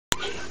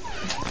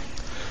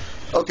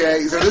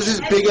Okay, so this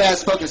is big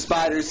ass fucking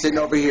spider sitting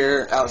over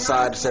here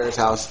outside Sarah's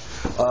house.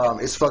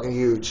 It's fucking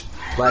huge.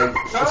 Like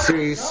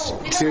serious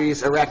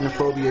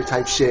arachnophobia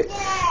type shit.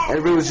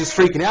 Everybody was just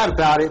freaking out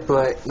about it,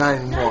 but not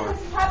anymore.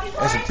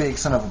 That's a big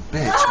son of a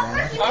bitch,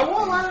 man. I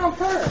won't let it on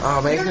purpose.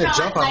 Oh man, he's gonna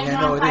jump on me.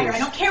 I know it is. I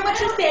don't care what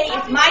you say.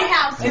 It's my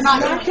house. You're not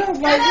doing it.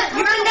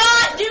 You're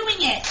not doing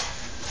it.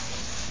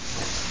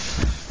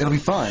 It'll be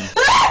fun.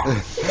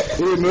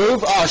 Will it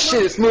move? Oh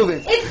shit, it's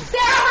moving. It's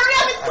Sarah. Hurry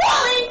up! It's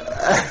crawling.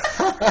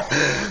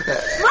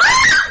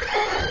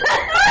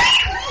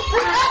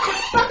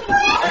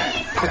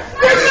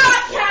 You're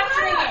not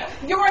capturing it.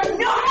 You're not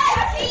capturing it.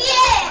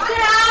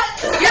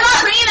 You're not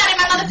bringing that in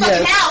my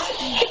motherfucking house.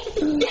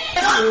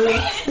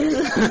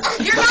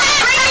 You're not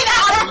bringing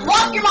that out.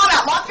 Lock your mom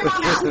out. Lock your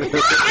mom out.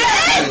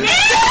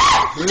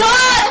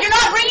 Stop! You're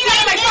not bringing that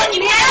in my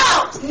fucking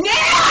house.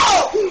 No!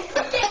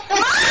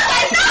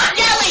 I'm not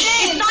yelling.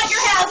 It's not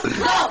your house.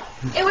 No.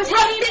 It was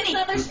Sydney.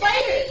 Another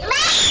spider.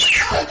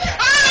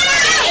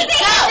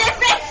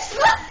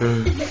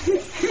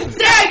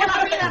 Sarah, you're not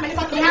bringing that in my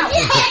fucking house.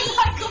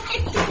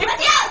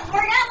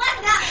 We're not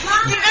letting that.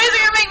 Mom. You guys are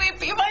gonna make me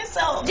pee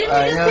myself.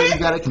 Alright, now you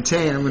gotta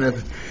contain. I'm gonna.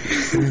 Look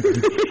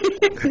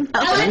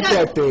at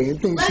that thing. That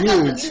thing's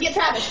huge. Get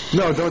Travis.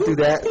 No, don't do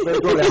that. Let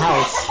it go to the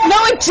house. No,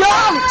 it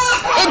jumps.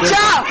 It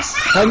jumps.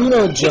 How do you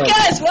know it jumps? You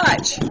guys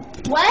watch.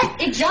 What?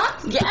 It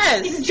jumps?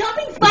 Yes. It's a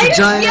jumping spider?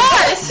 giant-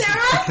 Yes,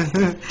 Sarah.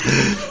 No,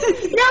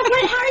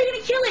 but how are you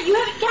gonna kill it? You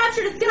haven't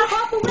captured it. It's gonna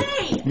hop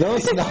away. No,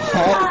 it's not.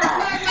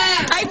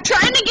 I'm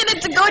trying to get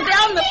it to go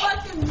down the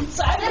fucking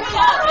side of the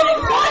house. Why do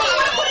you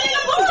want to put it in a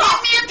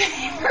box? Get me a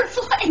paper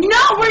flight.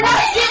 No, we're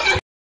not getting it.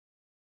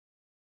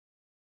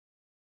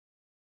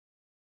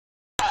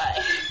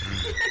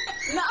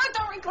 No,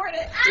 don't record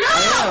it. I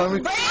know, I'm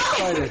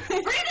excited.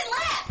 Brandon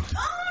left. Oh,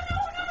 no.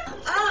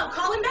 Oh,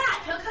 call him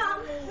back. He'll come.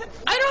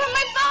 I don't have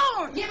my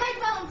phone. Get my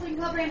phone so you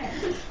can call Brandon.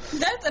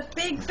 That's a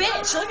big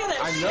bitch. Look at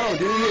that. I know,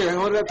 dude. Here,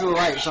 hold it up to the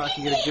light so I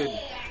can get a good.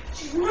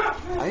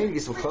 I need to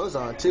get some clothes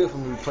on too if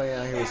I'm gonna be playing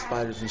out here with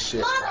spiders and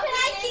shit. Mom, can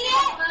I see it?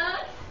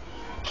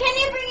 Can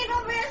you bring it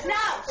over here?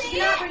 No, do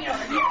not bring it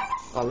over here.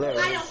 Oh, there it I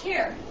is. don't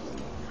care.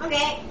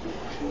 Okay.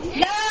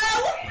 No!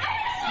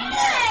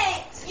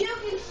 You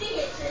can see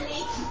it,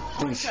 Cindy.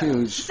 Thing's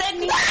huge.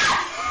 Sydney.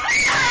 Stop!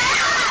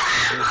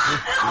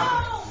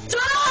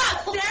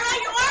 Sarah,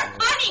 you are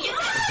funny. Get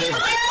this shit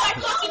away from my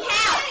fucking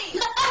house.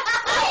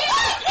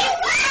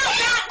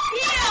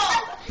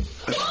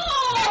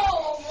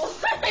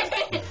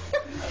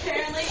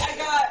 Apparently, I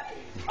got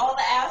all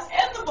the ass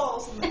and the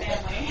balls in the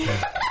family.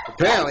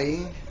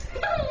 Apparently.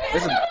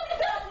 There's a...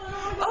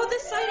 Oh, the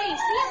side ain't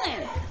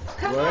sealing.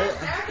 What?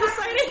 The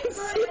side ain't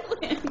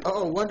sealing.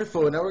 Oh,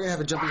 wonderful. Now we're gonna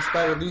have a jumping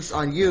spider loose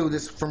on you.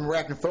 This from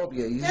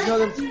arachnophobia. You know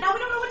them? Now we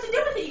don't know what to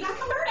do with it. You gotta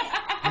come burn it.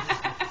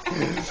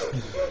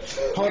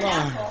 Hold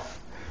on.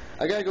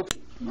 I gotta go.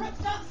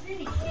 Stop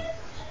sitting.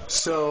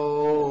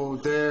 So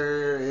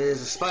there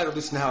is a spider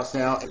loose in the house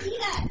now. See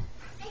that?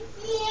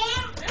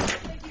 Yeah.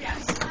 I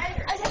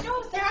said,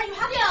 no, Sarah, you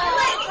have to do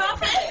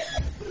it.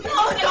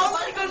 No, don't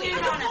let it go near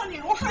Donna.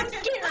 I'm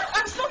scared.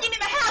 I'm smoking in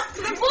the house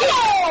because I'm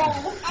scared.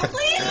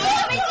 Please,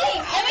 let me see.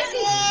 Let me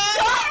see.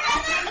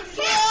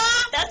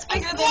 Stop. That's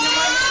bigger than the one.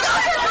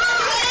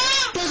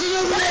 There's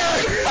another one!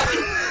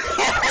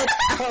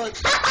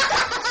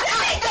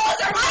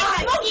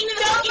 Smoking in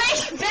the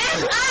fucking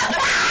back up.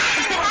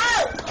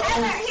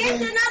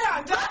 Here's another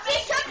one. Don't be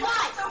so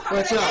hot.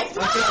 Watch out,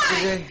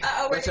 DJ.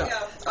 Where'd Watch out. it go?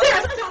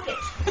 Sarah, stop talking.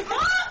 Mom,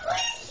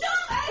 please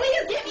stop.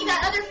 Please give me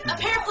that other a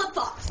pair of flip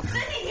flops.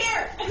 Sydney,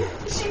 here.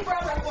 She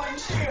brought her one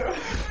shoe.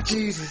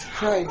 Jesus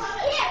Christ.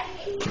 Here.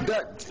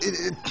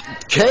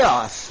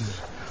 Chaos.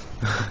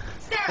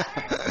 Sarah,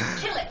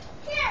 kill it.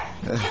 Here.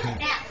 Kill it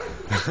now.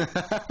 Kill it.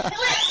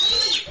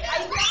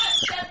 I'm not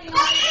stepping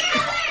on it.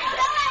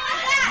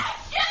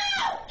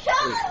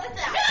 Kill it with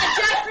that. The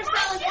jack for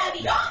sale is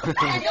heavy.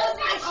 And those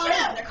guys on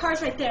it. Their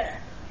car's right there.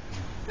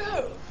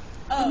 Who?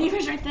 The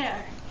beaver's right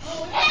there. No,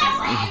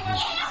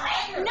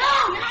 you're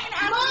not gonna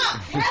ask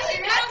Mom, you're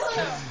actually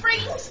a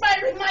freaking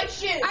spider with my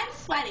shoes. I'm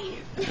sweaty.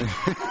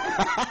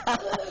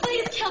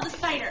 Please kill the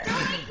spider.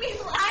 Don't make me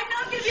laugh. I'm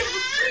not gonna be able to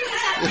scream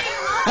without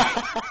being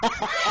laugh.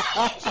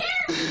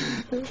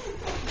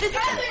 This is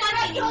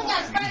funny killing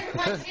that spider with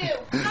my shoe.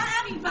 I'm not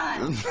having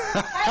fun.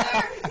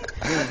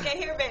 Okay,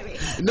 here, baby.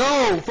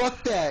 No,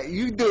 fuck that.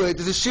 You do it.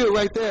 There's a shoe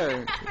right there.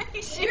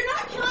 You're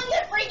not killing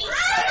the freaking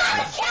spider. I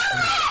want to kill it.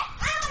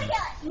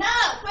 No.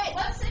 Wait,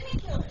 let Sydney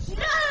kill it.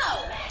 No.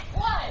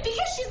 Why?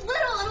 Because she's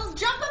little and it'll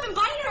jump up and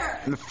bite her.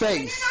 In the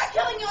face. You're not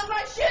killing it with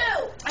my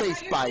shoe.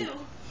 Face bite.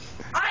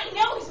 I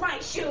know it's my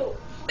shoe.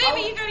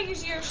 Baby, you gotta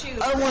use your shoes.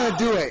 I don't want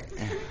to do it.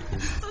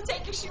 So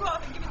take your shoe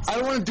off and give it to I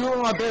don't want to do it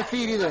with my bare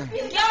feet either.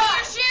 Give me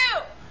your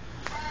shoe.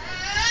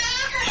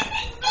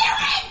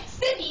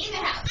 Sydney, in the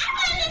house. I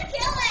wanted to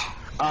kill it.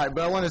 Alright,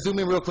 but I want to zoom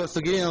in real close, so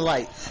get in the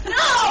light.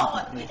 No!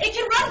 It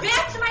can run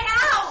back to my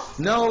house.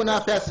 No,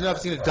 not fast enough.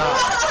 It's going to die.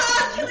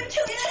 Kill it,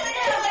 kill it,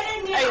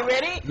 kill it. Are you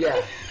ready?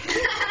 Yeah.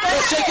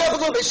 No, shake it up a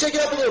little bit. Shake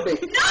it up a little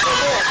bit. No!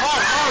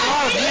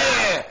 Hard,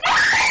 yeah.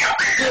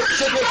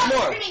 Sit there some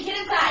more. Screaming, get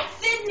inside.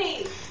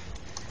 Sydney.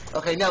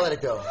 Okay, now let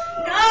it go.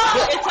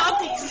 No. It's all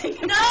tasting.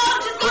 No,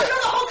 just go throw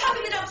the whole cup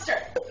in the dumpster.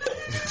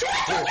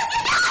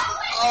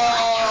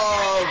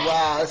 Oh,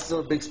 wow, that's still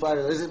a big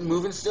spider. Is it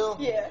moving still?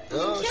 Yeah.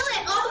 Oh, Kill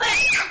it all the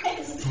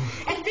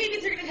way. And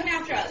babies are going to come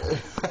after us.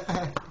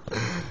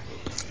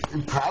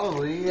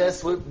 probably.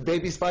 That's what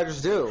baby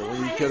spiders do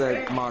when you kill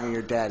their mom or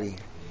your daddy.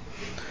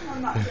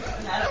 I'm not doing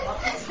that.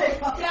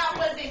 That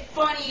wasn't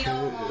funny.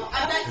 I'm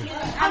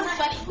not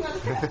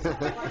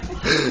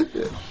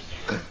funny.